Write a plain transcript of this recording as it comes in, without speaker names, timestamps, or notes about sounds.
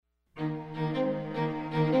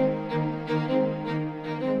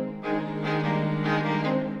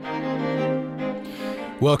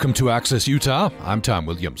Welcome to Access Utah. I'm Tom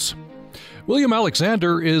Williams. William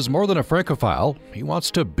Alexander is more than a Francophile. He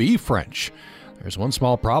wants to be French. There's one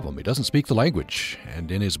small problem. He doesn't speak the language.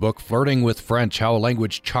 And in his book, Flirting with French, How a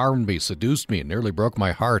Language Charmed Me, Seduced Me, and Nearly Broke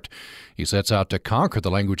My Heart, he sets out to conquer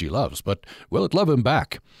the language he loves. But will it love him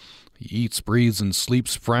back? He eats, breathes, and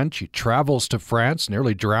sleeps French. He travels to France,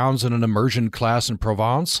 nearly drowns in an immersion class in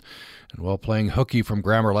Provence. And while playing hooky from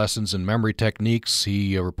grammar lessons and memory techniques,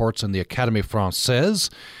 he reports in the Académie Française,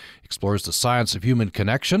 explores the science of human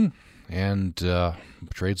connection, and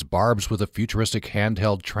trades barbs with a futuristic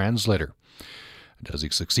handheld translator. Does he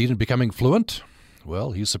succeed in becoming fluent?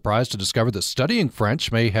 Well, he's surprised to discover that studying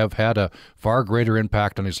French may have had a far greater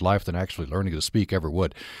impact on his life than actually learning to speak ever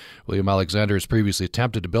would. William Alexander has previously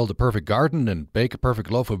attempted to build a perfect garden and bake a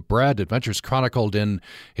perfect loaf of bread, adventures chronicled in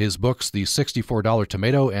his books The $64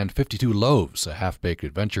 Tomato and 52 Loaves, a half-baked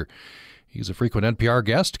adventure. He's a frequent NPR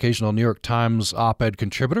guest, occasional New York Times op-ed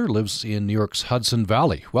contributor, lives in New York's Hudson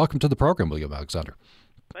Valley. Welcome to the program, William Alexander.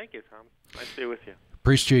 Thank you, Tom. Nice to be with you.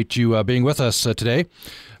 Appreciate you being with us today.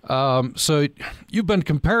 So you've been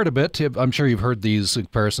compared a bit. I'm sure you've heard these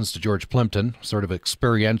comparisons to George Plimpton, sort of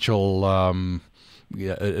experiential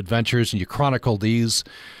adventures, and you chronicle these.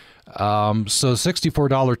 So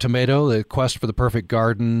 $64 Tomato, the quest for the perfect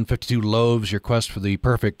garden, 52 Loaves, your quest for the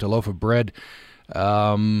perfect loaf of bread.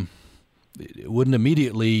 It wouldn't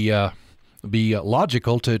immediately be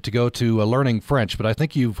logical to go to learning French, but I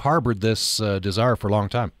think you've harbored this desire for a long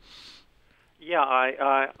time. Yeah,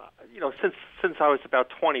 I since I was about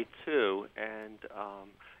 22, and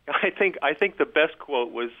I think the best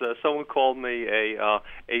quote was someone called me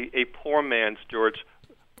a poor man's George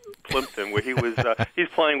Plimpton, where he was he's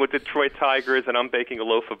playing with Detroit Tigers and I'm baking a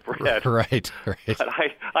loaf of bread. Right. But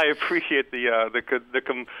I appreciate the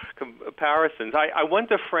comparisons. I went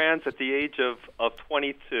to France at the age of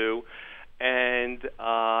 22. And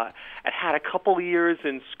I had a couple years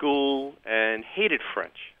in school and hated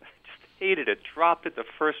French. Hated it, dropped it the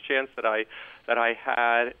first chance that I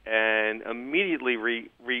had, and immediately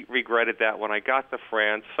regretted that when I got to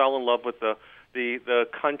France. Fell in love with the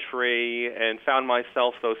country, and found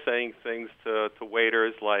myself though saying things to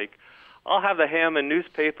waiters like, "I'll have the ham and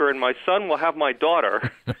newspaper, and my son will have my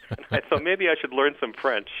daughter." And I thought maybe I should learn some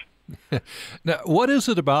French. Now, what is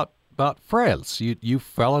it about France? You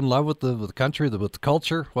fell in love with the country, with the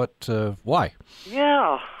culture. What? Why?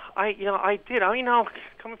 Yeah. I did.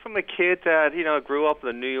 Coming from a kid that grew up in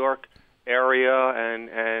the New York area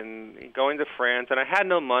and going to France, and I had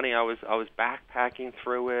no money. I was backpacking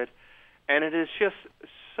through it, and it is just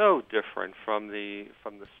so different from the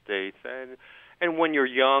States. And when you're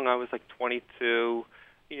young, I was like 22.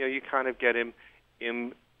 You kind of get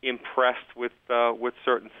impressed with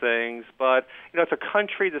certain things, but it's a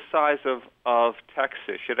country the size of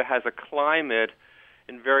Texas. It has a climate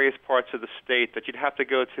in various parts of the state that you'd have to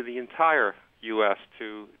go to the entire U.S.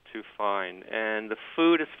 to find. And the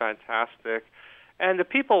food is fantastic. And the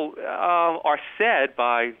people are said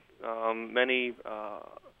by many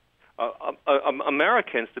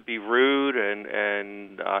Americans to be rude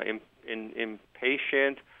and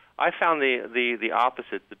impatient. I found the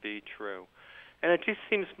opposite to be true. And it just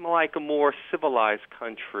seems like a more civilized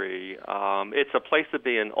country. It's a place to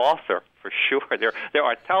be an author, for sure. There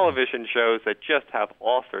are television shows that just have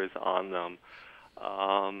authors on them.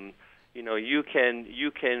 You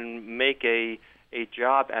can make a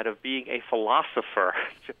job out of being a philosopher.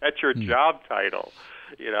 That's your job title.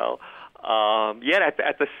 Yet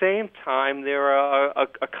at the same time, they're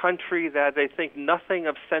a country that they think nothing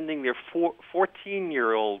of sending their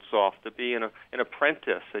 14-year-olds off to be an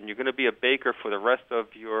apprentice, and you're going to be a baker for the rest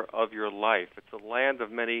of your life. It's a land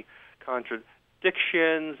of many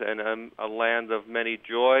contradictions and a land of many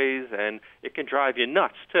joys, and it can drive you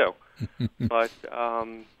nuts too. But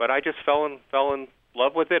I just fell in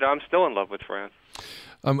love with it. I'm still in love with France.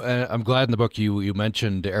 I'm glad in the book you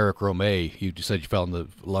mentioned Eric Romay. You said you fell in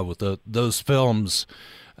love with those films.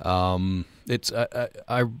 I'm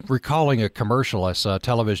recalling a commercial. I saw a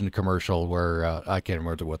television commercial where I can't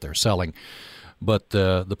remember what they're selling, but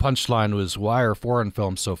the punchline was, "Why are foreign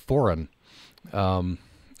films so foreign?" In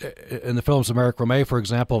the films of Eric Romay, for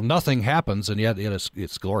example, nothing happens, and yet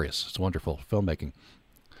it's glorious. It's wonderful filmmaking.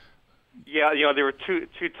 Yeah, there are two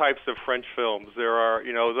types of French films. There are,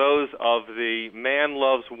 those of the man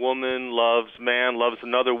loves woman, loves man, loves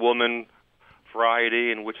another woman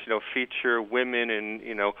variety, in which, feature women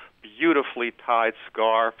in, beautifully tied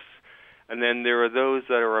scarves. And then there are those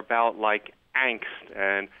that are about, like, angst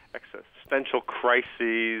and existential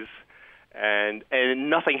crises, and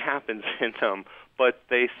nothing happens in them, but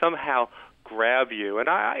they somehow grab you. And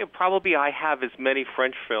I have as many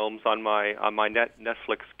French films on my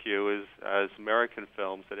Netflix queue as American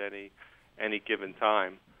films at any given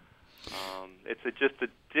time. It's just a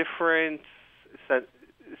different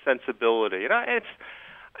sensibility, and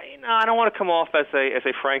I don't want to come off as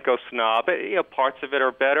a Franco snob. Parts of it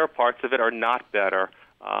are better, parts of it are not better.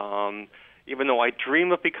 Even though I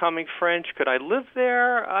dream of becoming French, could I live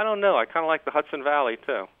there? I don't know. I kind of like the Hudson Valley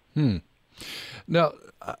too. Now,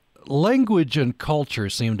 language and culture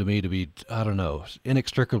seem to me to be, I don't know,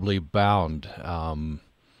 inextricably bound.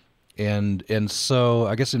 And so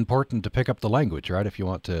I guess important to pick up the language, right? If you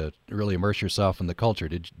want to really immerse yourself in the culture.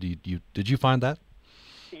 Did you find that?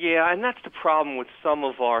 Yeah, and that's the problem with some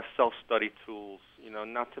of our self-study tools.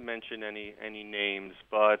 Not to mention any names,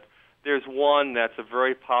 but there's one that's a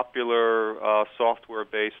very popular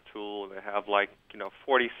software-based tool. They have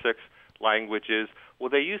 46 languages. Well,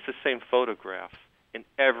 they use the same photograph in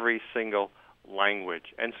every single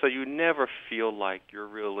language, and so you never feel like you're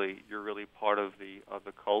really part of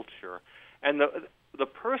the culture. And the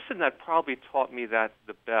person that probably taught me that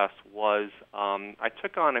the best was I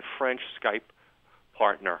took on a French Skype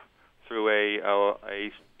partner through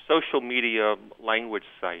a social media language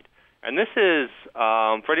site. And this is,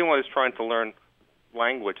 for anyone who's trying to learn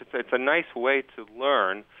language, it's a nice way to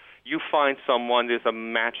learn. You find someone, there's a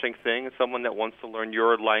matching thing, someone that wants to learn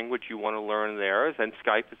your language, you want to learn theirs, and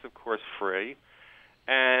Skype is, of course, free.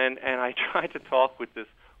 And I tried to talk with this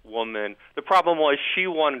woman. The problem was she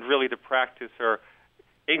wanted really to practice her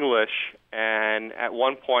English, and at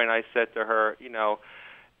one point I said to her,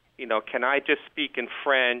 can I just speak in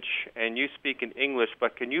French and you speak in English,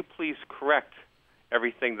 but can you please correct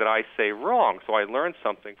everything that I say wrong? So I learned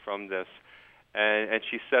something from this. And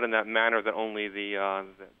she said in that manner that only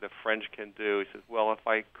the French can do. She says, well, if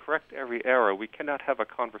I correct every error, we cannot have a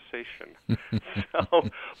conversation.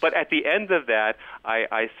 But at the end of that,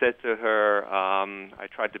 I said to her, I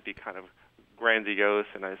tried to be kind of grandiose,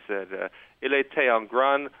 and I said, il était un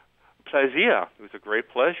grand plaisir. It was a great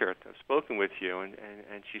pleasure to have spoken with you.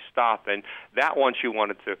 And she stopped, and that one she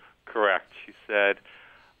wanted to correct. She said,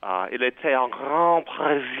 il était un grand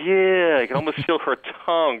plaisir. I can almost feel her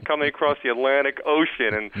tongue coming across the Atlantic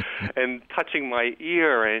Ocean and touching my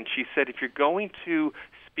ear. And she said, if you're going to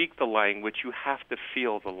speak the language, you have to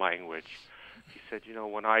feel the language. She said,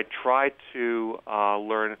 when I tried to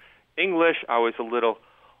learn English, I was a little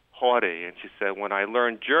haughty. And she said, when I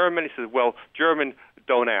learned German, she said, well, German,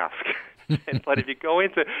 don't ask. But if you're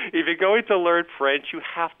going to learn French, you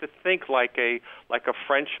have to think like a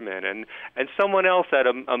Frenchman. And someone else at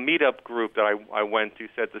a meetup group that I went to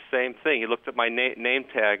said the same thing. He looked at my name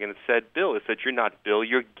tag and it said Bill. It said, you're not Bill,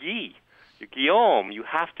 you're Guy. You're Guillaume. You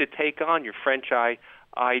have to take on your French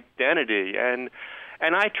identity. And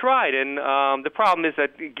I tried, and the problem is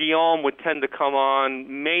that Guillaume would tend to come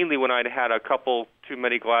on mainly when I'd had a couple too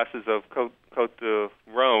many glasses of Côte de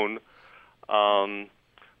Rhône.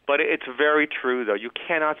 But it's very true, though. You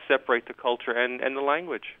cannot separate the culture and the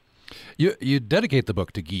language. You dedicate the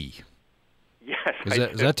book to Guy. Yes.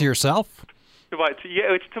 Is that to yourself? Yeah,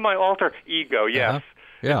 it's to my alter ego, yes.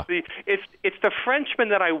 Uh-huh. Yeah. It's the Frenchman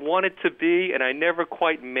that I wanted to be, and I never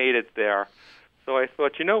quite made it there. So I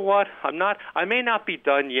thought, you know what? I may not be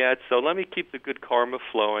done yet, so let me keep the good karma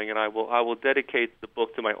flowing, and I will dedicate the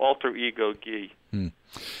book to my alter ego, Guy.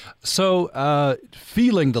 So,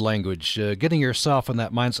 feeling the language, getting yourself in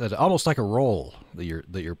that mindset, almost like a role that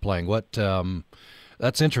you're playing.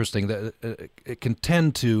 That's interesting. That it can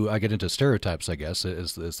tend to, I get into stereotypes, I guess,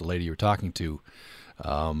 as the lady you're talking to.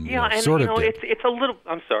 It's a little.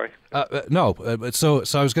 I'm sorry. No, so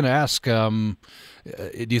I was going to ask. Do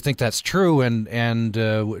you think that's true? And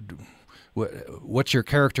what's your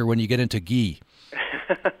character when you get into Guy?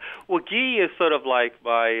 Well, Guy is sort of like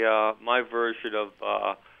my version of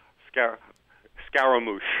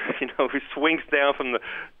Scaramouche, who swings down from the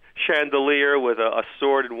chandelier with a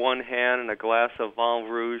sword in one hand and a glass of vin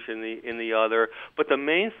rouge in the other. But the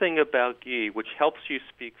main thing about Guy, which helps you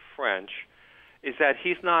speak French, is that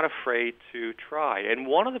he's not afraid to try. And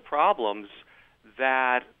one of the problems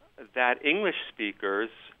that English speakers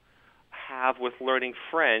have with learning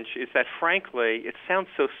French is that, frankly, it sounds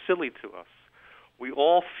so silly to us. We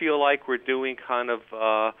all feel like we're doing kind of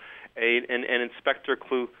an Inspector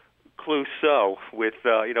Clouseau with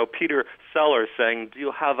Peter Sellers saying, "Do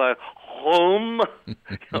you have a home?"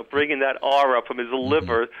 Bringing that R up from his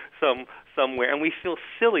liver somewhere, and we feel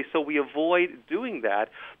silly, so we avoid doing that.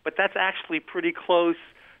 But that's actually pretty close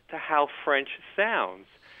to how French sounds.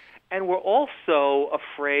 And we're also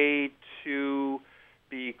afraid to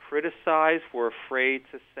be criticized. We're afraid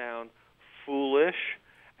to sound foolish.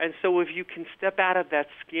 And so if you can step out of that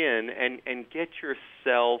skin and get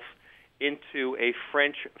yourself into a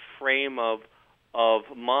French frame of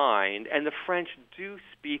mind, and the French do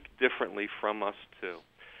speak differently from us too.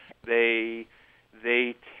 They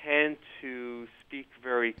tend to speak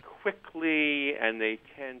very quickly, and they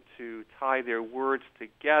tend to tie their words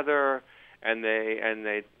together, and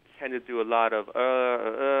they tend to do a lot of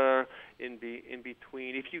in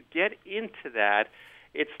between. If you get into that,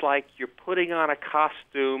 it's like you're putting on a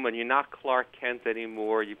costume and you're not Clark Kent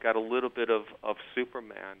anymore. You've got a little bit of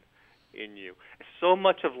Superman in you. So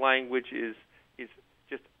much of language is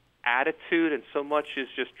just attitude, and so much is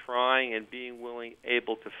just trying and being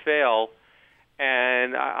able to fail.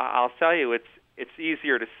 And I'll tell you, it's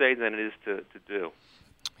easier to say than it is to do.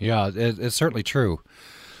 Yeah, it's certainly true.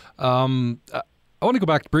 I want to go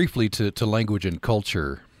back briefly to language and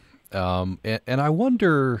culture, and I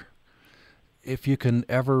wonder if you can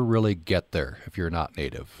ever really get there if you're not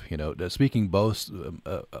native. You know, speaking both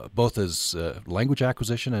as language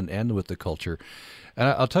acquisition and with the culture. And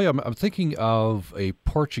I'll tell you, I'm thinking of a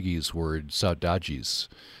Portuguese word, saudades,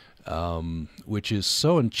 which is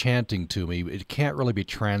so enchanting to me. It can't really be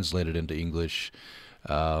translated into English.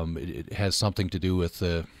 It has something to do with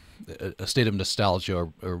a state of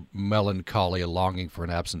nostalgia or melancholy, a longing for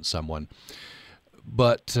an absent someone.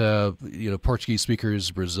 But Portuguese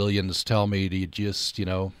speakers, Brazilians tell me to just,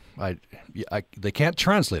 they can't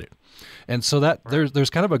translate it, and so that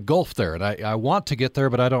there's kind of a gulf there, and I want to get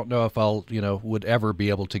there, but I don't know if I'll would ever be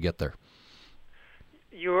able to get there.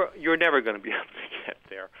 You're never going to be able to get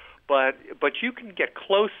there, but you can get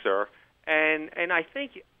closer, and I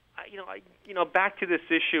think back to this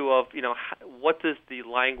issue of what does the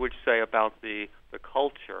language say about the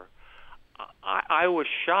culture. I was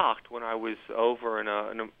shocked when I was over in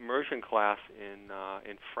an immersion class in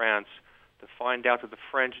France to find out that the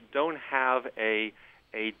French don't have a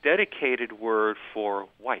dedicated word for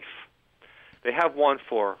wife. They have one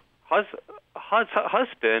for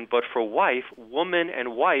husband, but for wife, woman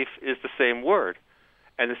and wife is the same word.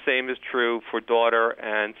 And the same is true for daughter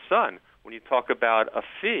and son. When you talk about a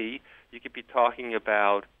fille, you could be talking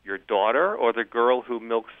about your daughter or the girl who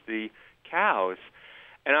milks the cows.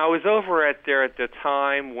 And I was over there at the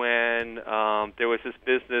time when there was this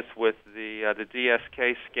business with the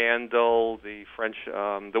DSK scandal, the French,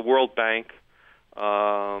 the World Bank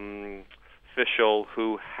official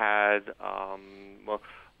who had a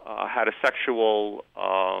sexual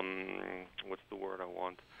what's the word I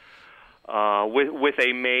want with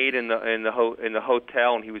a maid in the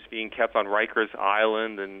hotel, and he was being kept on Rikers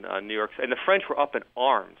Island in New York. And the French were up in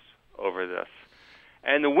arms over this.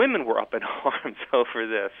 And the women were up in arms over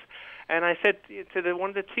this. And I said to one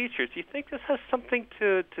of the teachers, do you think this has something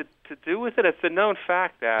to do with it? It's a known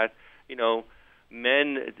fact that,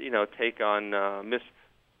 men, take on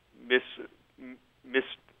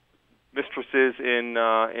mistresses in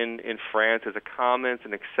France as a common, it's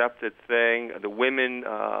an accepted thing. The women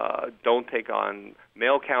don't take on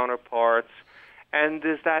male counterparts. And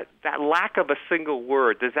there's that lack of a single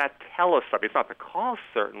word. Does that tell us something? It's not the cause,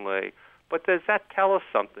 certainly. But does that tell us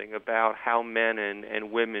something about how men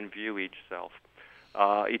and women view each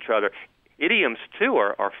other? Idioms, too,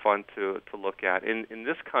 are fun to look at. In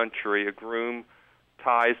this country, a groom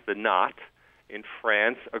ties the knot. In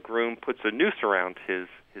France, a groom puts a noose around his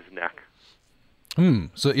neck.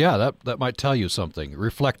 So, yeah, that might tell you something,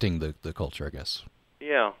 reflecting the culture, I guess.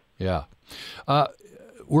 Yeah. Yeah.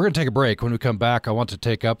 We're going to take a break. When we come back, I want to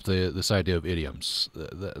take up this idea of idioms.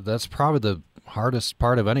 That's probably the hardest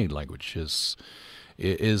part of any language is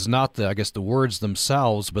not the words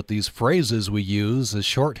themselves, but these phrases we use as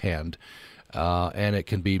shorthand, and it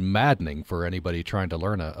can be maddening for anybody trying to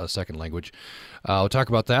learn a second language. We'll talk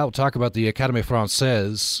about that. We'll talk about the Académie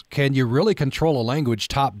Française. Can you really control a language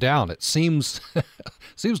top down? It seems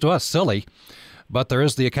to us silly, but there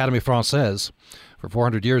is the Académie Française. For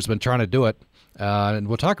 400 years, been trying to do it. And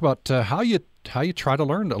we'll talk about how you try to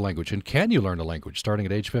learn a language, and can you learn a language starting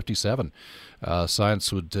at age 57.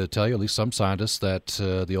 Science would tell you, at least some scientists, that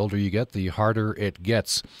the older you get, the harder it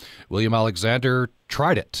gets. William Alexander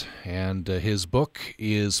tried it, and his book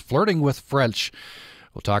is Flirting with French.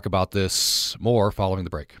 We'll talk about this more following the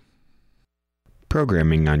break.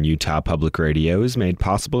 Programming on Utah Public Radio is made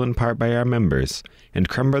possible in part by our members and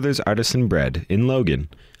Crumb Brothers Artisan Bread in Logan,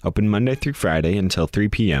 open Monday through Friday until 3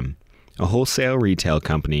 p.m., a wholesale retail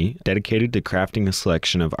company dedicated to crafting a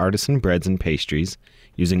selection of artisan breads and pastries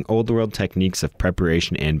using old-world techniques of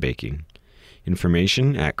preparation and baking.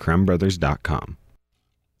 Information at crumbbrothers.com.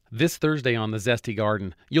 This Thursday on The Zesty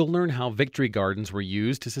Garden, you'll learn how victory gardens were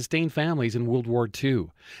used to sustain families in World War II.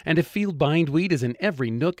 And if field bindweed is in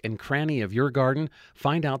every nook and cranny of your garden,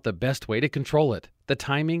 find out the best way to control it. The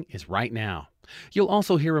timing is right now. You'll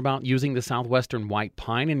also hear about using the southwestern white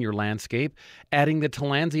pine in your landscape, adding the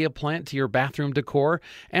tillandsia plant to your bathroom decor,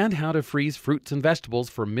 and how to freeze fruits and vegetables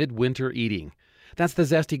for midwinter eating. That's The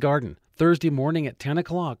Zesty Garden, Thursday morning at 10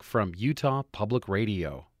 o'clock from Utah Public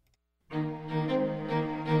Radio.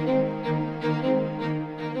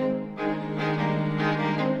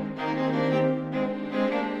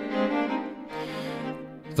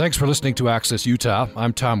 Thanks for listening to Access Utah.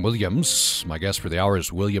 I'm Tom Williams. My guest for the hour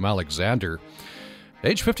is William Alexander.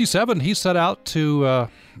 Age 57, he set out to I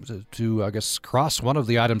guess, cross one of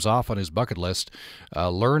the items off on his bucket list,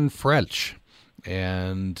 learn French.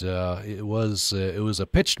 And it was a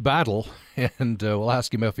pitched battle, and we'll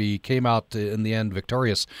ask him if he came out in the end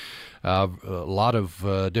victorious. A lot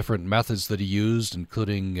of different methods that he used,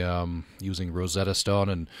 including using Rosetta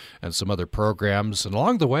Stone and some other programs. And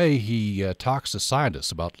along the way, he talks to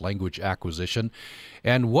scientists about language acquisition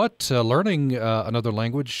and what learning another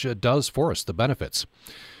language does for us, the benefits.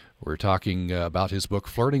 We're talking about his book,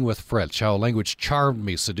 Flirting with French, How a Language Charmed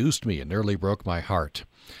Me, Seduced Me, and Nearly Broke My Heart.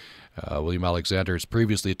 William Alexander has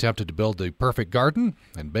previously attempted to build the perfect garden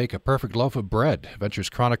and bake a perfect loaf of bread, ventures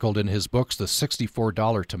chronicled in his books The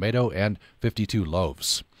 $64 Tomato and 52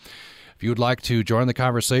 Loaves. If you would like to join the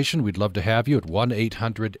conversation, we'd love to have you at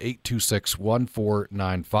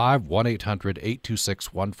 1-800-826-1495,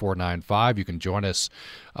 1-800-826-1495. You can join us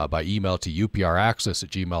by email to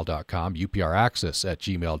upraccess@gmail.com,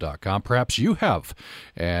 upraccess@gmail.com. Perhaps you have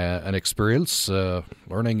an experience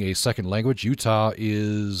learning a second language. Utah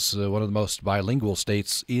is one of the most bilingual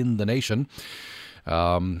states in the nation.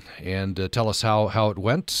 And tell us how it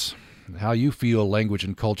went, how you feel language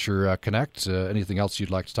and culture connect, anything else you'd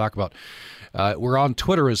like to talk about. We're on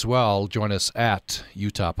Twitter as well. Join us at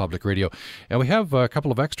Utah Public Radio. And we have a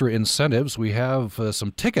couple of extra incentives. We have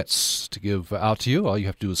some tickets to give out to you. All you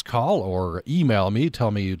have to do is call or email me.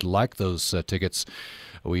 Tell me you'd like those tickets.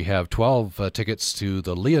 We have 12 tickets to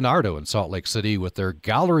the Leonardo in Salt Lake City with their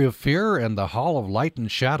Gallery of Fear and the Hall of Light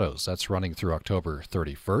and Shadows. That's running through October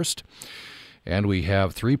 31st. And we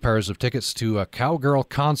have 3 pairs of tickets to a cowgirl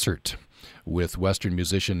concert with Western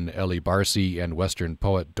musician Ellie Barcy and Western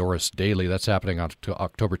poet Doris Daly. That's happening on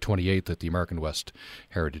October 28th at the American West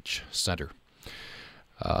Heritage Center.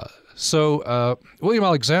 So, William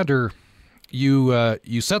Alexander,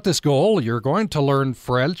 you set this goal. You're going to learn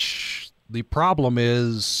French. The problem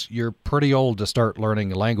is you're pretty old to start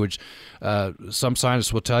learning a language. Some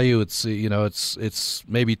scientists will tell you it's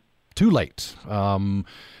maybe too late.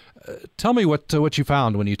 Tell me what you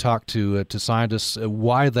found when you talked to scientists,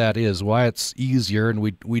 why that is, why it's easier, and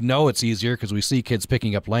we know it's easier because we see kids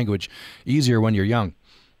picking up language easier when you're young.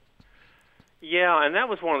 Yeah, and that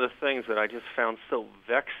was one of the things that I just found so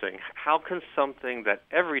vexing. How can something that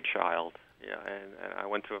every child, and I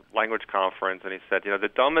went to a language conference, and he said, the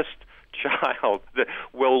dumbest child that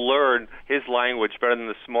will learn his language better than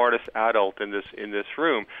the smartest adult in this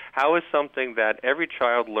room. How is something that every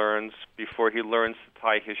child learns before he learns to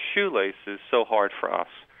tie his shoelaces so hard for us?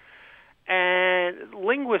 And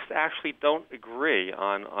linguists actually don't agree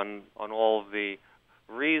on all of the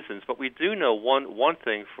reasons, but we do know one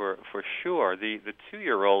thing for sure. The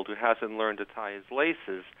 2-year-old who hasn't learned to tie his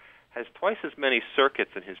laces has twice as many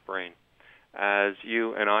circuits in his brain as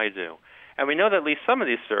you and I do. And we know that at least some of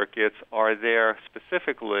these circuits are there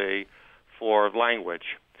specifically for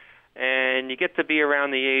language. And you get to be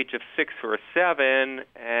around the age of 6 or 7,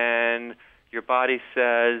 and your body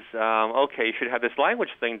says, okay, you should have this language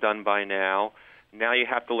thing done by now. Now you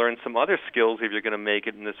have to learn some other skills if you're going to make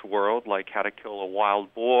it in this world, like how to kill a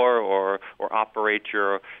wild boar or operate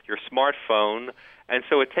your smartphone. And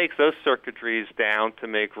so it takes those circuitries down to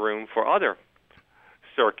make room for other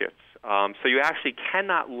circuits. So you actually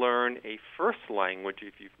cannot learn a first language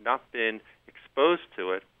if you've not been exposed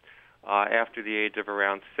to it after the age of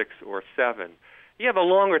around 6 or 7. You have a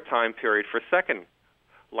longer time period for second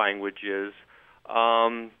languages,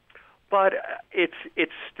 but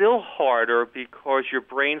it's still harder because your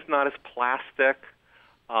brain's not as plastic.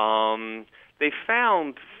 They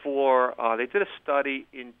found they did a study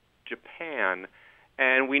in Japan.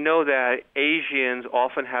 And we know that Asians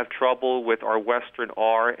often have trouble with our Western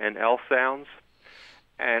R and L sounds.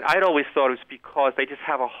 And I'd always thought it was because they just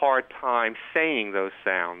have a hard time saying those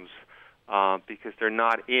sounds because they're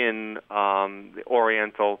not in the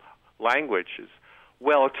Oriental languages.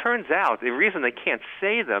 Well, it turns out the reason they can't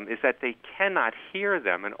say them is that they cannot hear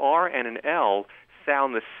them. An R and an L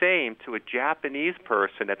sound the same to a Japanese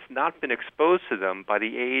person that's not been exposed to them by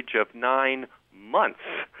the age of 9 months.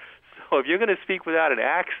 So if you're going to speak without an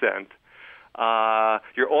accent,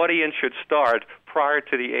 your audience should start prior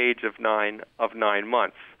to the age of 9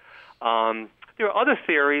 months. There are other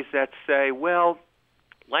theories that say, well,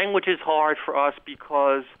 language is hard for us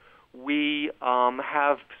because we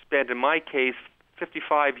have spent, in my case,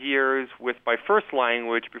 55 years with my first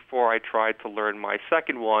language before I tried to learn my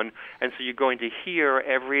second one, and so you're going to hear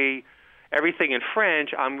everything in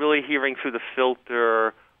French. I'm really hearing through the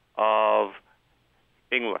filter of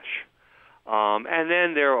English. And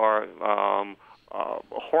then there are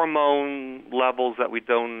hormone levels that we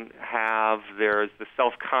don't have. There's the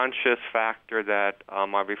self-conscious factor that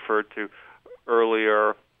I referred to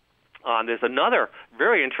earlier. There's another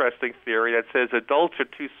very interesting theory that says adults are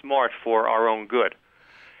too smart for our own good,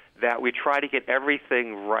 that we try to get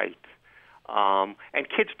everything right. And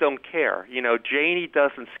kids don't care. You know, Janie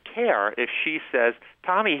doesn't care if she says,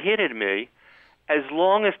 Tommy hit me, as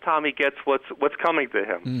long as Tommy gets what's coming to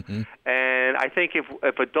him. Mm-hmm. And I think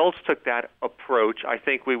if adults took that approach, I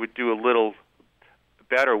think we would do a little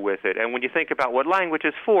better with it. And when you think about what language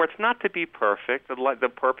is for, it's not to be perfect. The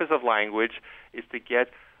purpose of language is to get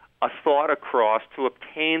a thought across, to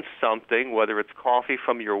obtain something, whether it's coffee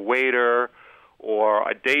from your waiter or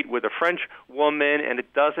a date with a French woman, and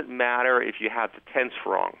it doesn't matter if you have the tense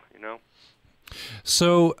wrong, you know?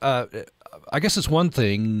 So I guess it's one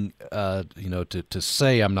thing, to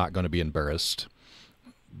say I'm not going to be embarrassed,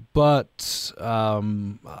 but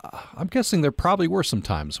I'm guessing there probably were some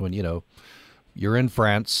times when, you're in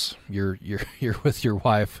France, you're with your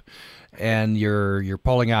wife, and you're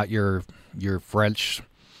pulling out your French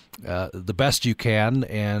the best you can,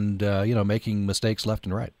 and making mistakes left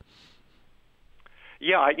and right.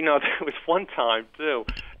 Yeah, there was one time too.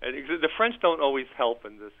 And the French don't always help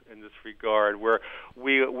in this regard, where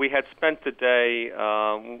we had spent the day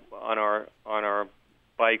on our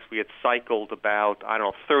bikes. We had cycled about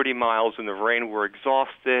 30 miles in the rain. We're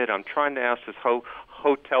exhausted. I'm trying to ask this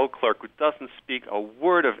hotel clerk, who doesn't speak a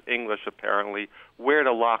word of English apparently, where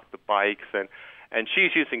to lock the bikes, and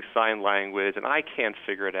she's using sign language, and I can't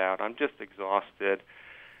figure it out. I'm just exhausted.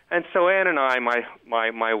 And so Ann and I,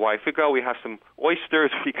 my wife, we go, we have some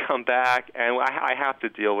oysters, we come back, and I have to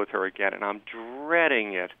deal with her again, and I'm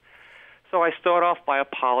dreading it. So I start off by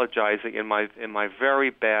apologizing in my very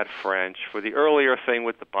bad French for the earlier thing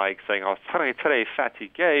with the bike, saying, I was today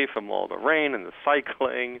fatigué from all the rain and the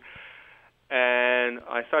cycling. And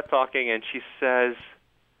I start talking, and she says,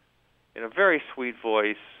 in a very sweet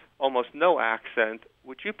voice, almost no accent,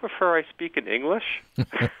 would you prefer I speak in English?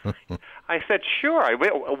 I said, sure.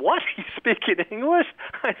 What? You speak in English?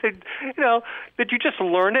 I said, did you just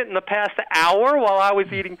learn it in the past hour while I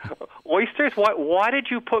was eating oysters? Why did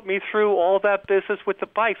you put me through all that business with the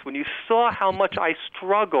bikes when you saw how much I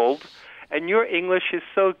struggled, and your English is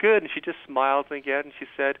so good? And she just smiled again, and she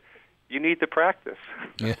said, you need to practice.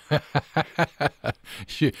 Yeah.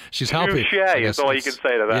 She's helping. Touché is all you can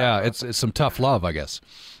say to that. Yeah, it's some tough love, I guess.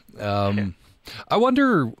 I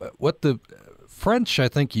wonder what the French, I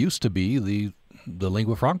think, used to be the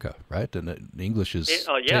lingua franca, right? And English is. That's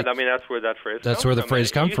where that phrase. That's where the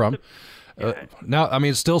phrase comes from. Now,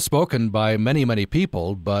 it's still spoken by many, many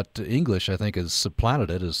people, but English, I think, is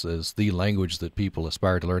supplanted it as the language that people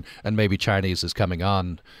aspire to learn, and maybe Chinese is coming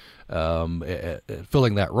on,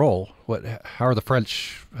 filling that role. What do the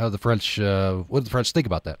French think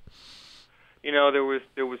about that?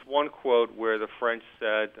 There was one quote where the French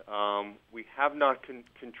said, "We have not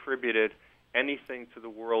contributed anything to the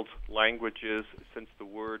world's languages since the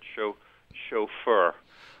word chauffeur."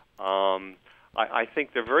 I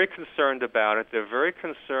think they're very concerned about it. They're very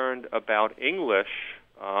concerned about English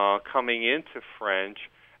coming into French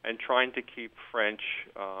and trying to keep French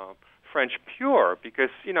pure,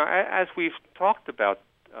 because as we've talked about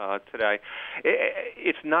today,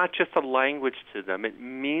 it's not just a language to them. It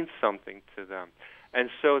means something to them. And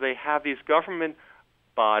so they have these government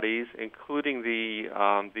bodies, including the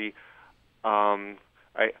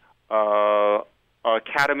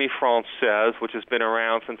Académie Française, which has been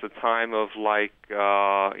around since the time of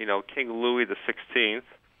King Louis XVI,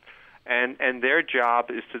 and their job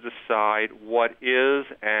is to decide what is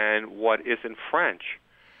and what isn't French.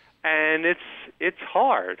 And it's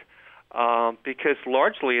hard. Because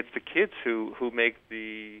largely it's the kids who make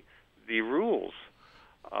the rules,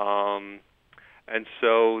 and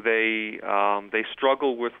so they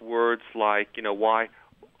struggle with words like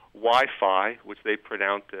Wi-Fi, which they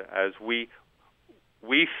pronounce as Wi-Fi,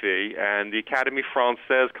 and the Académie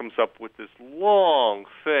Française comes up with this long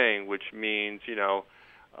thing which means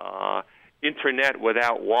internet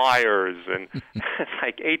without wires, and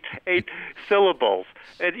like eight syllables.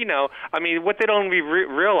 And I mean, what they don't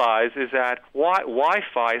realize is that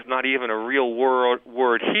Wi-Fi is not even a real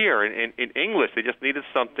word here in English. They just needed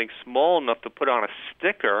something small enough to put on a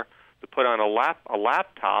sticker, to put on a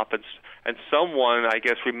laptop, and someone, I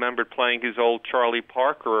guess, remembered playing his old Charlie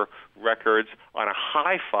Parker records on a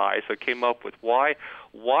hi-fi, so came up with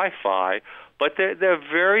Wi-Fi. But they're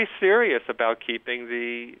very serious about keeping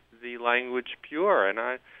the language pure,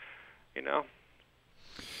 and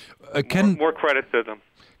more credit to them.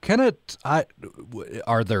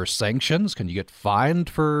 Are there sanctions? Can you get fined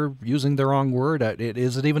for using the wrong word?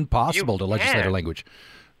 Is it even possible to legislate a language?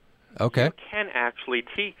 Okay. You can actually.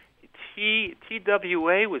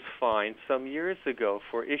 TWA was fined some years ago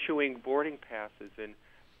for issuing boarding passes in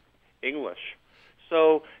English.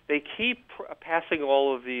 So they keep passing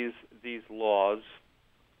all of these laws.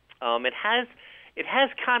 It has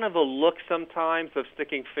kind of a look sometimes of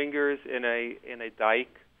sticking fingers in a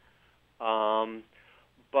dike,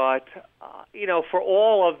 but for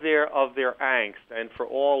all of their angst, and for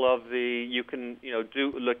all of you can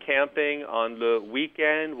do the camping on the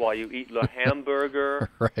weekend while you eat the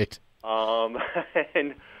hamburger, right?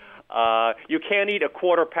 And you can't eat a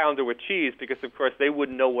quarter pounder with cheese because, of course, they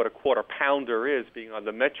wouldn't know what a quarter pounder is, being on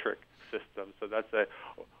the metric system. So that's a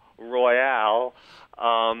Royale.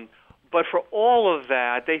 But for all of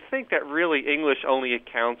that, they think that really English only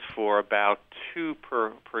accounts for about 2%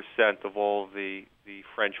 of all the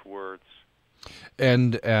French words.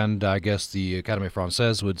 And I guess the Académie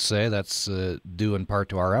Française would say that's due in part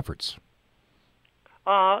to our efforts.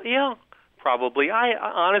 Yeah, probably.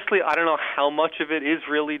 Honestly, I don't know how much of it is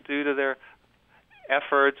really due to their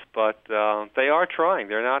efforts, but they are trying.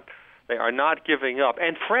 They are not giving up.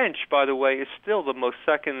 And French, by the way, is still the most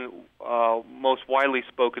widely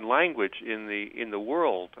spoken language in the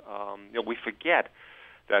world. We forget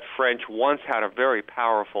that French once had a very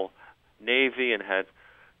powerful navy and had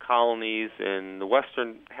colonies in the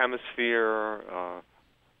Western Hemisphere,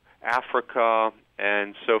 Africa,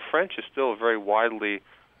 and so French is still a very widely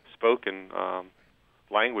spoken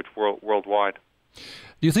language worldwide.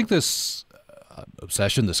 Do you think this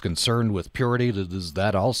obsession, this concern with purity, does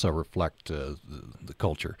that also reflect the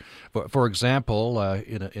culture? For example,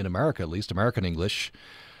 in America, at least American English,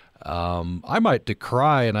 I might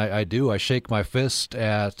decry, and I do, I shake my fist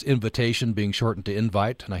at invitation being shortened to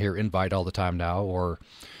invite, and I hear invite all the time now, or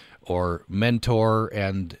mentor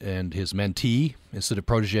and his mentee instead of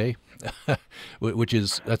protege, which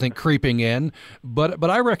is, I think, creeping in. But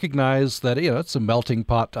I recognize that it's a melting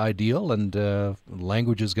pot ideal, and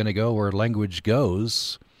language is going to go where language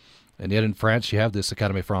goes. And yet in France, you have this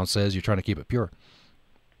Académie Française. You're trying to keep it pure.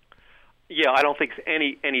 Yeah, I don't think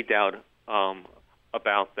there's any doubt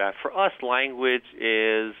about that. For us, language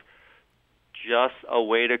is just a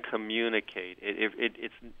way to communicate.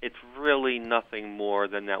 It's really nothing more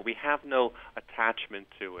than that. We have no attachment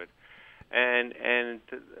to it, and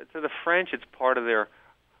to the French, it's part of their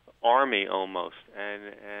army almost,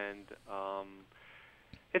 and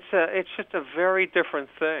it's just a very different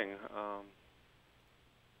thing.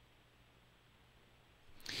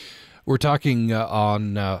 We're talking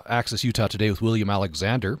on Access Utah today with William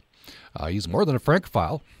Alexander. He's more than a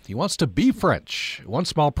Francophile. He wants to be French. One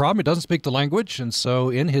small problem, he doesn't speak the language, and so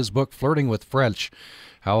in his book, Flirting with French,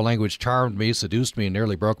 How a Language Charmed Me, Seduced Me, and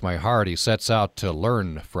Nearly Broke My Heart, he sets out to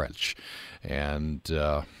learn French. And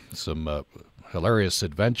some hilarious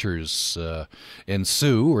adventures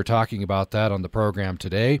ensue. We're talking about that on the program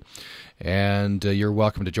today. And you're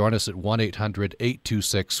welcome to join us at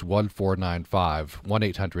 1-800-826-1495,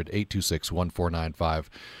 1-800-826-1495,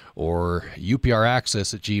 or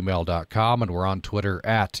upraccess@gmail.com, and we're on Twitter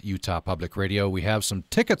at Utah Public Radio. We have some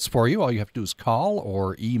tickets for you. All you have to do is call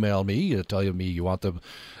or email me. Tell me you want them.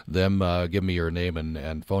 Give me your name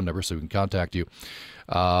and phone number so we can contact you.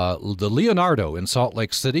 The Leonardo in Salt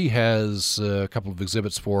Lake City has a couple of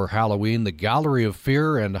exhibits for Halloween. The Gallery of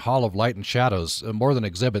Fear and Hall of Light and Shadows. More than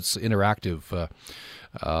exhibits, interactive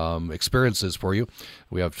experiences for you.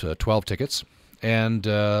 We have 12 tickets. And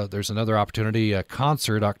there's another opportunity, a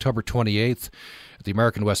concert October 28th at the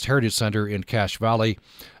American West Heritage Center in Cache Valley,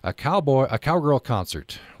 a cowgirl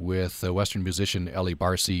concert with Western musician Ellie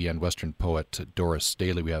Barcy and Western poet Doris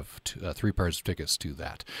Daly. We have 3 pairs of tickets to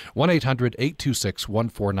that.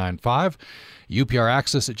 1-800-826-1495,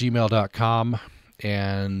 upraccess@gmail.com,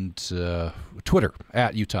 and Twitter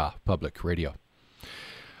at Utah Public Radio.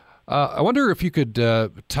 I wonder if you could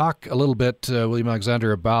talk a little bit, William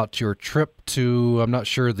Alexander, about your trip to, I'm not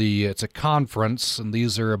sure, it's a conference, and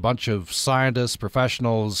these are a bunch of scientists,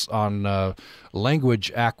 professionals on language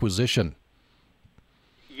acquisition.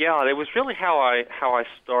 Yeah, it was really how I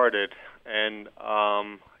started, and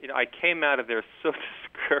I came out of there so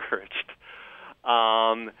discouraged.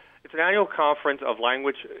 It's an annual conference of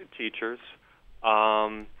language teachers,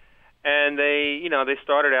 and they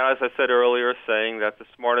started out, as I said earlier, saying that the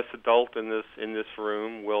smartest adult in this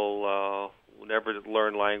room will never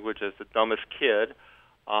learn language as the dumbest kid.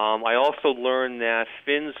 I also learned that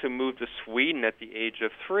Finns who moved to Sweden at the age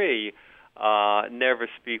of 3 never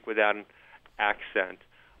speak without an accent.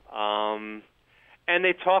 And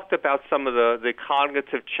they talked about some of the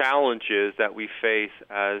cognitive challenges that we face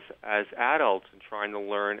as adults in trying to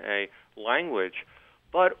learn a language.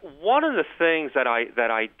 But one of the things that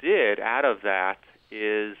I did out of that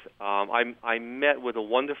is I met with a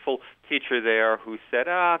wonderful teacher there who said,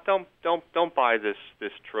 don't buy this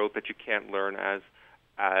trope that you can't learn as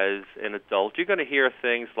an adult. You're going to hear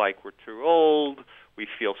things like we're too old, we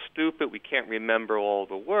feel stupid, we can't remember all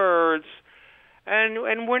the words.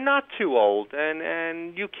 And we're not too old,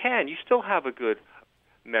 and you still have a good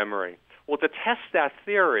memory. Well, to test that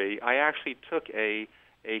theory, I actually took a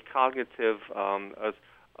cognitive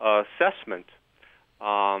assessment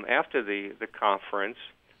after the conference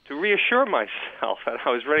to reassure myself that I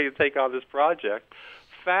was ready to take on this project.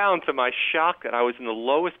 Found to my shock that I was in the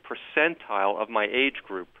lowest percentile of my age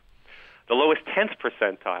group, the lowest 10th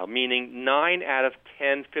percentile, meaning 9 out of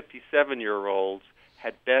 10 57-year-olds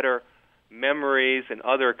had better memories and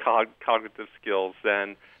other cognitive skills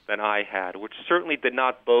than I had, which certainly did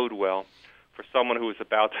not bode well for someone who was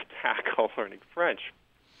about to tackle learning French.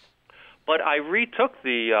 But I retook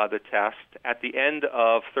the test at the end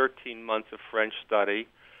of 13 months of French study,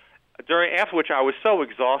 after which I was so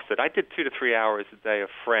exhausted. I did 2 to 3 hours a day of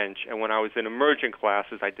French, and when I was in immersion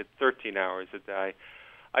classes, I did 13 hours a day.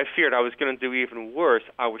 I feared I was going to do even worse.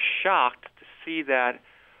 I was shocked to see that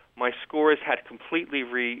my scores had completely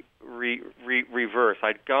reversed.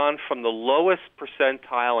 I'd gone from the lowest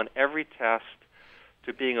percentile in every test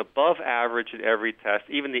to being above average in every test,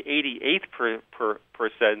 even the 88th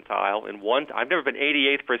percentile in one. I've never been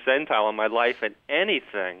 88th percentile in my life in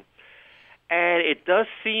anything. And it does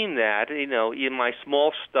seem that, in my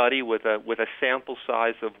small study with a sample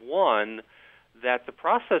size of 1, that the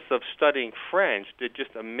process of studying French did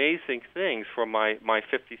just amazing things for my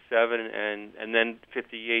 57 and then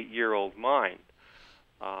 58-year-old mind.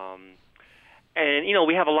 And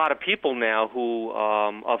we have a lot of people now who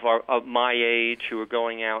of my age who are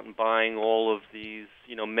going out and buying all of these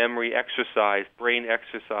memory exercise, brain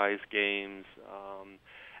exercise games,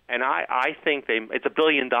 and I think it's $1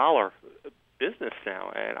 billion business now,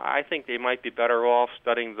 and I think they might be better off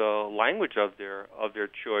studying the language of their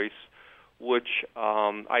choice. Which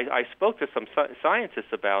I spoke to some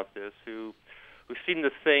scientists about this who seem to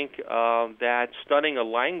think that studying a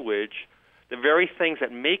language, the very things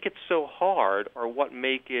that make it so hard are what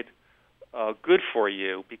make it good for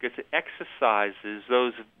you, because it exercises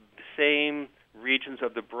those same regions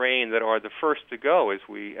of the brain that are the first to go as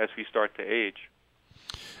we start to age.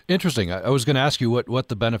 Interesting. I was going to ask you what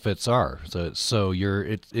the benefits are. So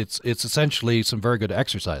it's essentially some very good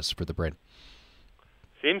exercise for the brain.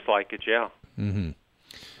 Seems like it, yeah. Mm-hmm.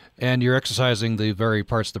 And you're exercising the very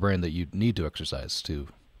parts of the brain that you need to exercise too.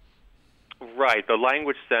 Right, the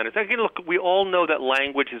language centers. Again, look, we all know that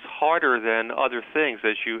language is harder than other things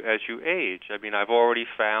as you age. I mean, I've already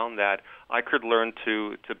found that I could learn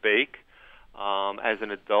to bake as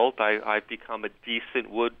an adult. I've become a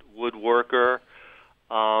decent woodworker.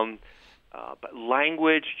 But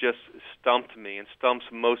language just stumped me and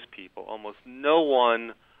stumps most people. Almost no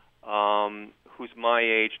one who's my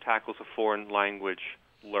age tackles a foreign language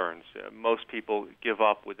learns. Most people give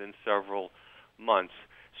up within several months.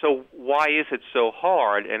 So why is it so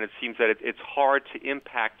hard? And it seems that it's hard to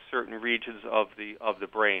impact certain regions of the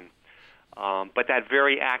brain. But that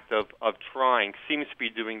very act of trying seems to be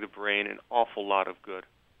doing the brain an awful lot of good.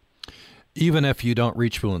 Even if you don't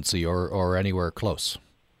reach fluency or anywhere close.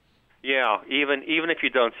 Yeah, even if you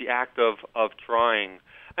don't, the act of trying.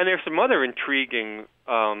 And there's some other intriguing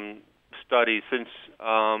studies, since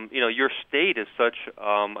your state is such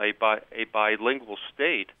a bilingual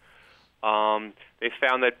state. They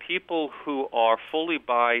found that people who are fully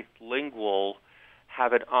bilingual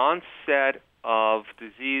have an onset of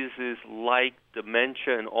diseases like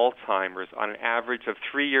dementia and Alzheimer's on an average of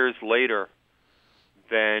 3 years later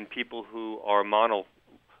than people who are monolingual.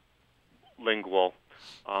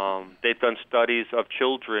 They've done studies of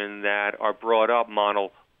children that are brought up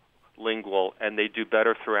monolingual, and they do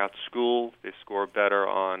better throughout school. They score better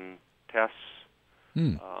on tests.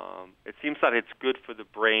 It seems that it's good for the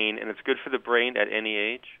brain, and it's good for the brain at any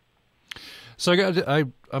age. So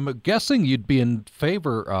I'm guessing you'd be in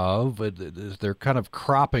favor of, they're kind of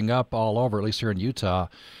cropping up all over, at least here in Utah,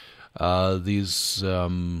 these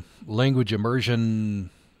language immersion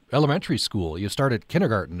elementary school. You start at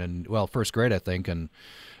kindergarten and, well, first grade, I think, and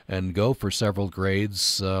go for several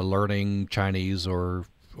grades learning Chinese or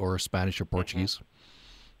Spanish or Portuguese.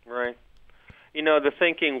 Right. The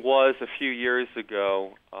thinking was a few years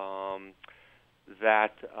ago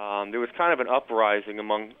that there was kind of an uprising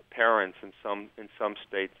among parents in some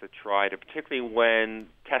states that tried it, particularly when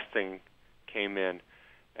testing came in.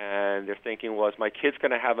 And their thinking was, my kid's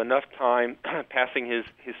going to have enough time passing his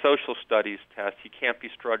social studies test. He can't be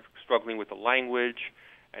struggling with the language,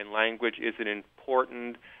 and language isn't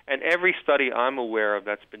important. And every study I'm aware of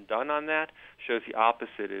that's been done on that shows the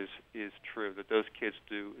opposite is true, that those kids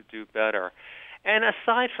do better. And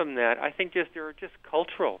aside from that, I think there are just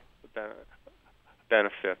cultural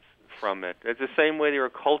benefits from it. It's the same way there are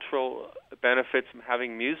cultural benefits from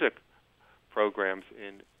having music programs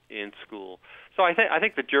in school. So I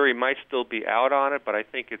think the jury might still be out on it, but I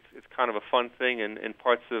think it's kind of a fun thing. In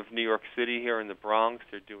parts of New York City here in the Bronx,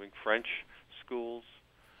 they're doing French schools,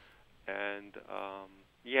 and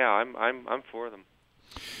I'm for them.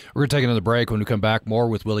 We're going to take another break. When we come back, more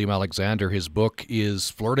with William Alexander. His book is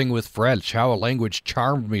Flirting with French, How a Language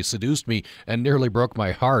Charmed Me, Seduced Me, and Nearly Broke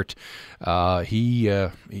My Heart. He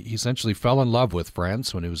essentially fell in love with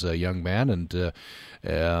France when he was a young man, and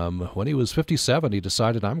when he was 57, he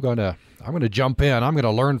decided, I'm going to jump in. I'm going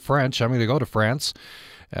to learn French. I'm going to go to France.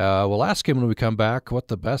 We'll ask him when we come back what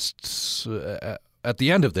the best... at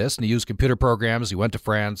the end of this, and he used computer programs, he went to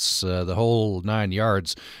France, the whole 9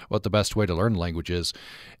 yards, what the best way to learn language is.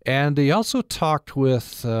 And he also talked with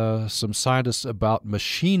some scientists about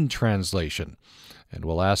machine translation. And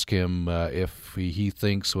we'll ask him if he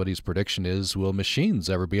thinks what his prediction is, will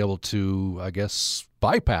machines ever be able to, I guess,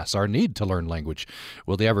 bypass our need to learn language?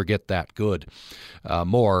 Will they ever get that good?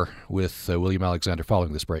 More with William Alexander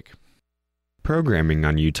following this break. Programming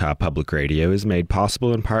on Utah Public Radio is made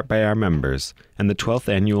possible in part by our members and the 12th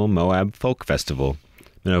Annual Moab Folk Festival,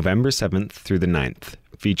 November 7th through the 9th,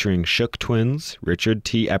 featuring Shook Twins, Richard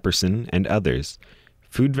T. Epperson, and others,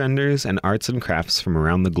 food vendors, and arts and crafts from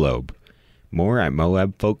around the globe. More at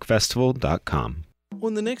moabfolkfestival.com.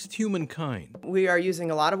 On the next Humankind, we are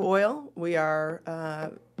using a lot of oil. We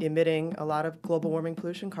are emitting a lot of global warming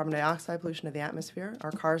pollution, carbon dioxide pollution to the atmosphere.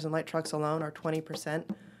 Our cars and light trucks alone are 20%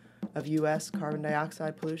 of U.S. carbon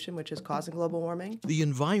dioxide pollution, which is causing global warming. The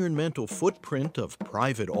environmental footprint of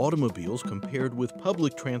private automobiles compared with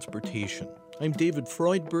public transportation. I'm David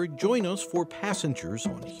Freudberg. Join us for Passengers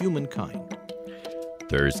on Humankind.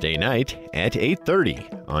 Thursday night at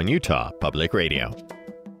 8:30 on Utah Public Radio.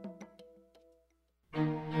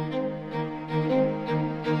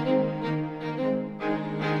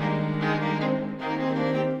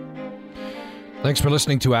 Thanks for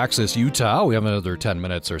listening to Access Utah. We have another 10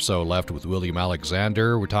 minutes or so left with William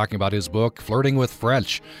Alexander. We're talking about his book, Flirting with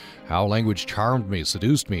French, How Language Charmed Me,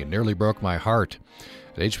 Seduced Me, and Nearly Broke My Heart.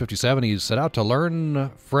 At age 57, he set out to learn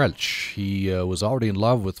French. He was already in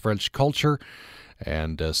love with French culture,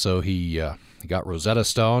 and so he got Rosetta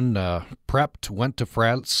Stone, prepped, went to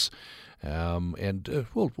France, and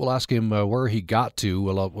we'll ask him where he got to.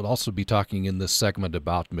 We'll also be talking in this segment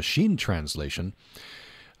about machine translation.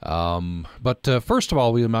 But first of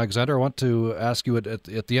all, William Alexander, I want to ask you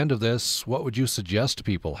at the end of this, what would you suggest to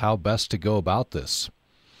people, how best to go about this?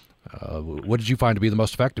 What did you find to be the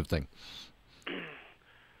most effective thing?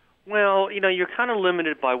 Well, you're kind of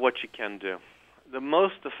limited by what you can do. The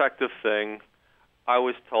most effective thing, I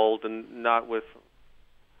was told, and not with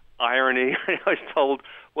irony, I was told,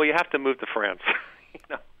 well, you have to move to France.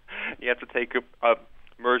 You have to take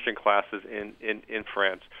immersion classes in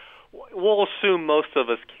France. We'll assume most of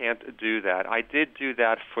us can't do that. I did do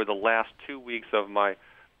that for the last 2 weeks of my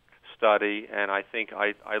study, and I think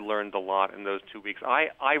I learned a lot in those 2 weeks.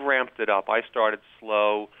 I ramped it up. I started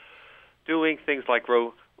slow, doing things like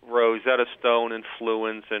Rosetta Stone and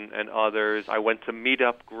Fluence and others. I went to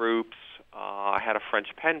meetup groups. I had a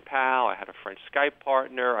French pen pal. I had a French Skype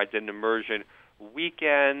partner. I did an immersion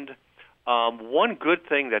weekend. One good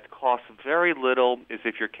thing that costs very little is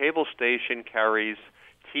if your cable station carries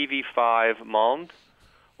TV5 Monde,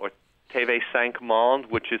 or TV5 Monde,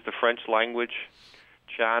 which is the French language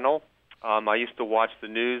channel. I used to watch the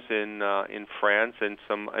news in France and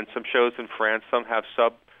some shows in France. Some have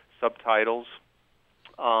subtitles.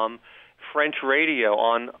 French radio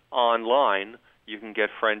online. You can get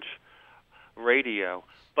French radio.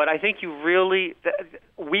 But I think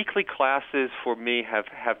weekly classes for me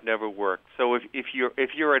have never worked. So if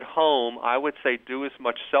you're at home, I would say do as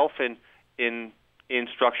much self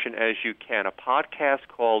instruction as you can. A podcast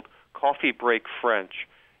called Coffee Break French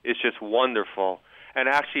is just wonderful. And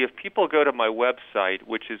actually, if people go to my website,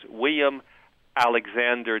 which is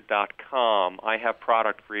williamalexander.com, I have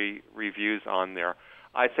product reviews on there.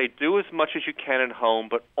 I say do as much as you can at home,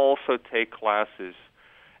 but also take classes.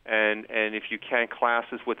 And if you can,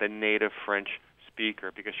 classes with a native French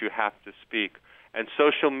speaker, because you have to speak. And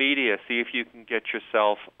social media, see if you can get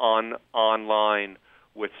yourself online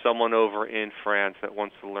with someone over in France that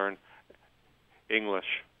wants to learn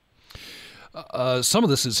English. Some of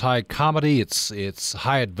this is high comedy. It's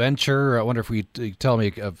high adventure. I wonder if you tell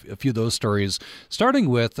me a few of those stories. Starting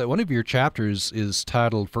with one of your chapters is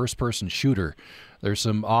titled "First Person Shooter." There's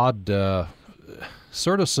some odd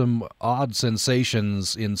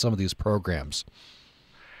sensations in some of these programs.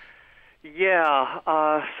 Yeah.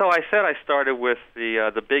 So I said I started with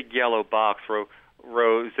the big yellow box,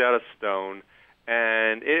 Rosetta Stone,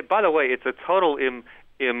 and by the way, it's a total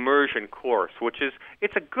immersion course,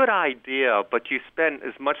 it's a good idea, but you spend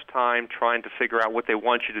as much time trying to figure out what they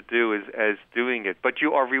want you to do as doing it. But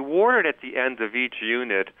you are rewarded at the end of each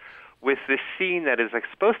unit with this scene that is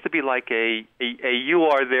supposed to be like a You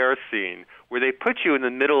Are There scene, where they put you in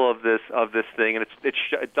the middle of this thing, and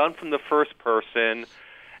it's done from the first person,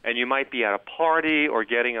 and you might be at a party or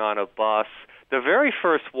getting on a bus. The very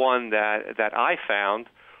first one that I found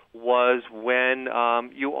was when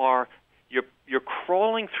you're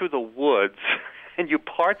crawling through the woods and you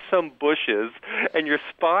part some bushes and you're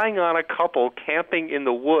spying on a couple camping in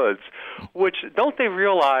the woods, which don't they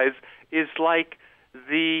realize is like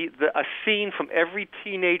a scene from every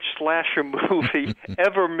teenage slasher movie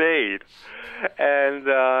ever made. And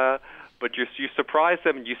but you surprise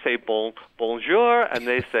them and you say bonjour, and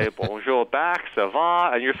they say bonjour back, ça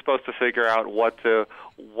va, and you're supposed to figure out what to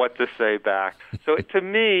say back. So to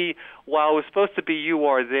me, while it was supposed to be You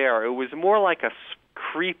Are There, it was more like a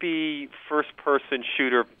creepy first-person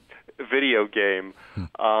shooter video game.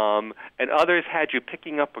 And others had you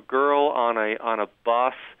picking up a girl on a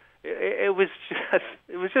bus. It was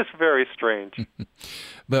just very strange.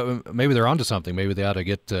 But maybe they're onto something. Maybe they ought to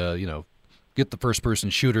get the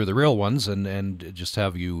first-person shooter, the real ones, and just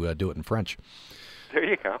have you do it in French. There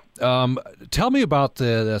you go. Tell me about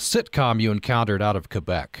the sitcom you encountered out of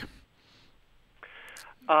Quebec.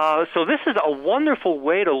 So this is a wonderful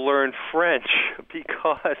way to learn French,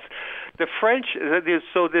 because the French.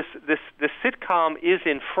 So this sitcom is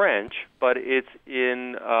in French, but it's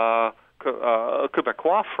in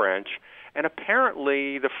Quebecois French. And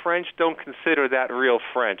apparently the French don't consider that real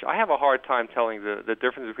French. I have a hard time telling the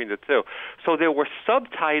difference between the two. So there were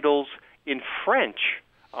subtitles in French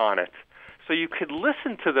on it. So you could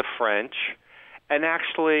listen to the French and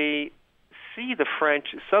actually see the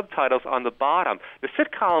French subtitles on the bottom. The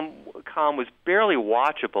sitcom was barely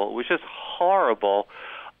watchable. It was just horrible.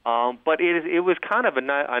 But it was kind of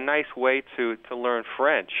a nice way to learn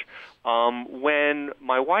French. When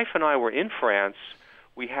my wife and I were in France,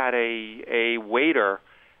 we had a waiter,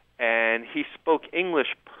 and he spoke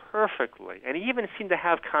English perfectly, and he even seemed to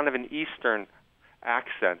have kind of an Eastern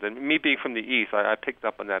accent. And me being from the East, I picked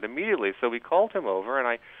up on that immediately. So we called him over,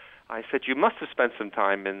 and I said, "You must have spent some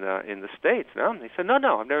time in the States, no?" And he said,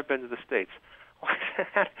 "No, I've never been to the States."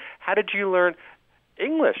 How did you learn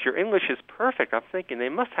English? Your English is perfect. I'm thinking they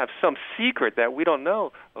must have some secret that we don't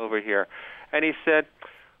know over here. And he said,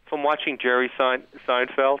 "From watching Jerry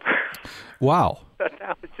Seinfeld." Wow.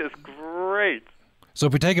 That was just great. So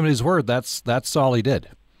if we take him at his word, that's all he did.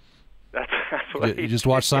 That's what you just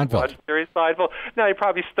watched Seinfeld. Watched Jerry Seinfeld. Now, he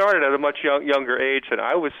probably started at a much younger age than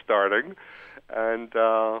I was starting,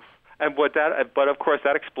 but of course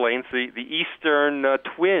that explains the Eastern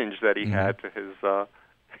twinge that he had to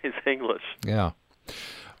his English. Yeah.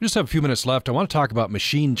 We just have a few minutes left. I want to talk about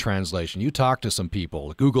machine translation. You talk to some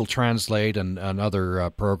people, Google Translate and other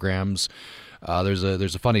programs. There's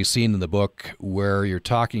a funny scene in the book where you're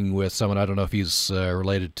talking with someone. I don't know if he's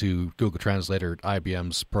related to Google Translate or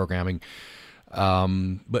IBM's programming.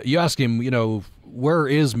 But you ask him, where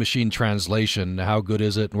is machine translation? How good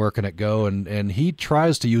is it, and where can it go? And he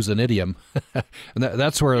tries to use an idiom, and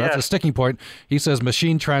that's a sticking point. He says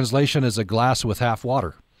machine translation is a glass with half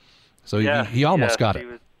water. So he almost got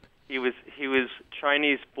it. He was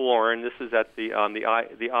Chinese born. This is at the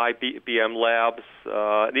IBM labs.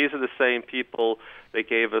 These are the same people that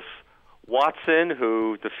gave us Watson,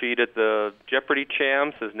 who defeated the Jeopardy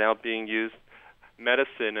champs, is now being used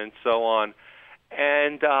medicine and so on.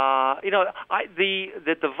 And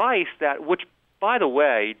the device which, by the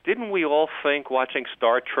way, didn't we all think watching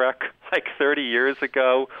Star Trek like 30 years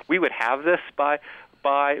ago we would have this by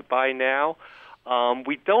now?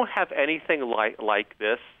 We don't have anything like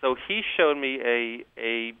this, so he showed me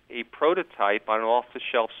a prototype on an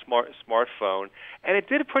off-the-shelf smartphone, and it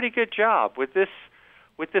did a pretty good job. With this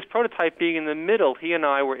prototype being in the middle, he and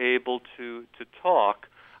I were able to talk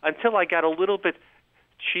until I got a little bit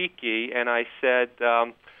cheeky, and I said,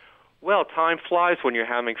 well, time flies when you're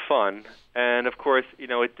having fun. And, of course,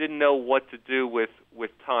 it didn't know what to do with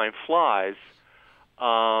time flies.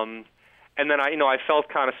 And then I felt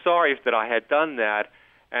kind of sorry that I had done that,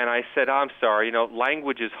 and I said, I'm sorry,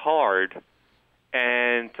 language is hard.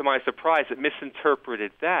 And to my surprise, it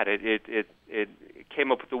misinterpreted that. It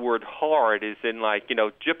came up with the word hard, as in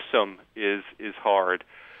gypsum is hard.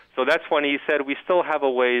 So that's when he said we still have a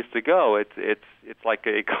ways to go. It's like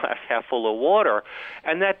a glass half full of water,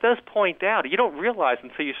 and that does point out. You don't realize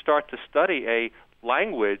until you start to study a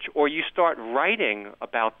language or you start writing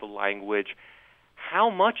about the language how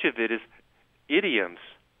much of it is idioms.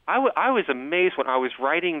 I was amazed when I was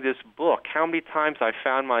writing this book how many times I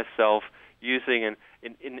found myself using an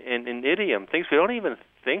idiom, things we don't even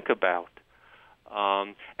think about.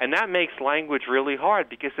 And that makes language really hard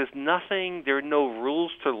because there are no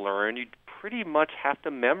rules to learn. You pretty much have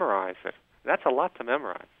to memorize it. That's a lot to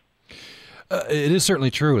memorize. It is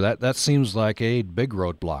certainly true. That seems like a big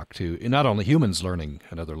roadblock to not only humans learning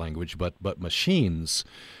another language, but machines.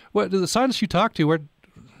 What the scientists you talk to,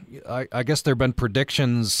 I guess there have been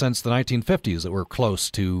predictions since the 1950s that we're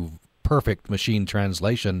close to perfect machine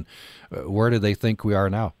translation. Where do they think we are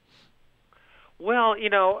now? Well,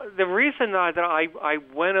 the reason that I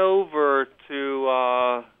went over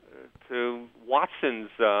to Watson's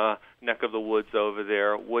neck of the woods over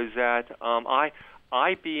there was that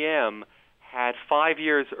IBM had 5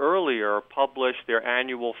 years earlier published their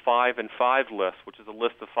annual 5 and 5 list, which is a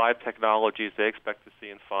list of 5 technologies they expect to see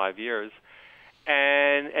in 5 years.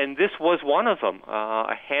 And this was one of them,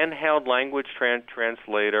 a handheld language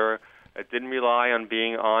translator that didn't rely on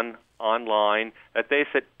being online, that they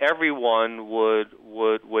said everyone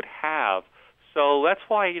would have. So that's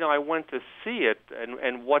why I went to see it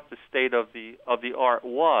and what the state of the art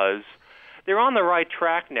was. They're on the right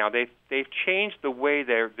track now. They've changed the way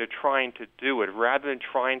they're trying to do it. Rather than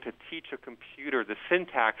trying to teach a computer the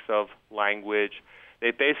syntax of language, they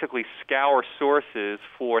basically scour sources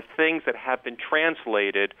for things that have been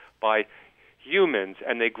translated by humans,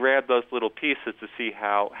 and they grab those little pieces to see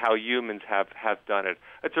how humans have done it.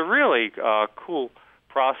 It's a really cool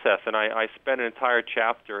process, and I spent an entire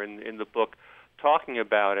chapter in the book talking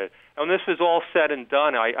about it. And when this was all said and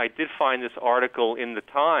done, I did find this article in the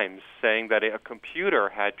Times saying that a computer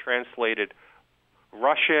had translated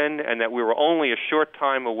Russian and that we were only a short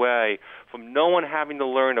time away from no one having to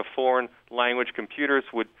learn a foreign language. Computers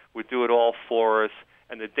would do it all for us.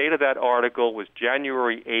 And the date of that article was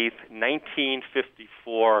January 8th,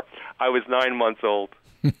 1954. I was 9 months old.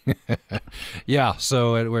 Yeah,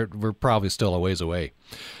 so we're probably still a ways away.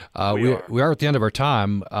 We are at the end of our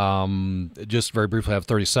time. Just very briefly, I have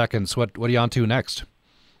 30 seconds. What are you on to next?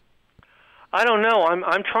 I don't know.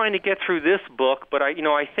 I'm trying to get through this book, but I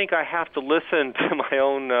think I have to listen to my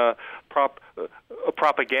own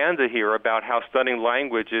propaganda here about how studying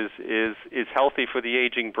language is healthy for the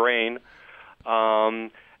aging brain.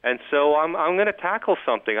 And so I'm going to tackle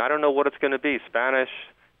something. I don't know what it's going to be. Spanish,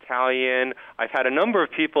 Italian. I've had a number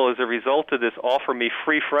of people as a result of this offer me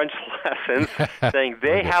free French lessons saying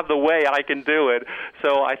they have the way, I can do it.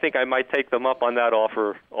 So I think I might take them up on that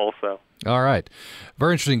offer also. All right.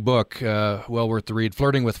 Very interesting book. Well worth the read.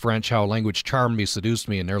 Flirting with French, How Language Charmed Me, Seduced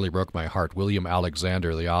Me, and Nearly Broke My Heart. William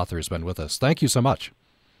Alexander, the author, has been with us. Thank you so much.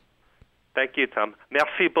 Thank you, Tom.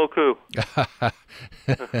 Merci beaucoup.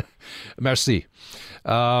 Merci.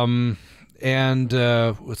 And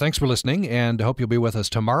thanks for listening, and I hope you'll be with us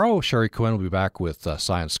tomorrow. Sherry Cohen will be back with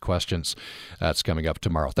Science Questions. That's coming up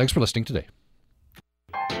tomorrow. Thanks for listening today.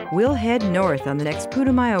 We'll head north on the next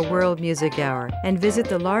Putumayo World Music Hour and visit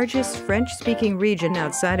the largest French-speaking region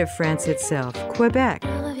outside of France itself, Quebec.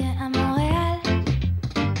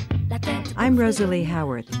 I'm Rosalie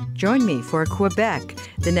Howarth. Join me for Quebec,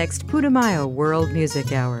 the next Putumayo World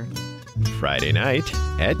Music Hour. Friday night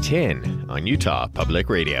at 10 on Utah Public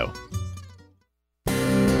Radio.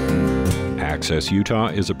 Access Utah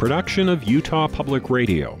is a production of Utah Public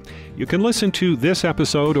Radio. You can listen to this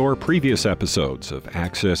episode or previous episodes of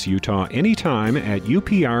Access Utah anytime at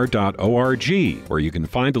upr.org, where you can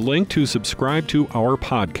find a link to subscribe to our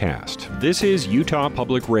podcast. This is Utah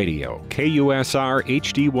Public Radio, KUSR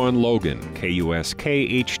HD1 Logan,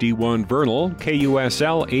 KUSK HD1 Vernal,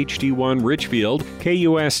 KUSL HD1 Richfield,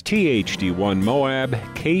 KUST HD1 Moab,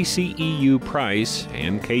 KCEU Price,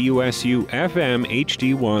 and KUSU FM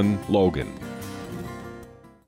HD1 Logan.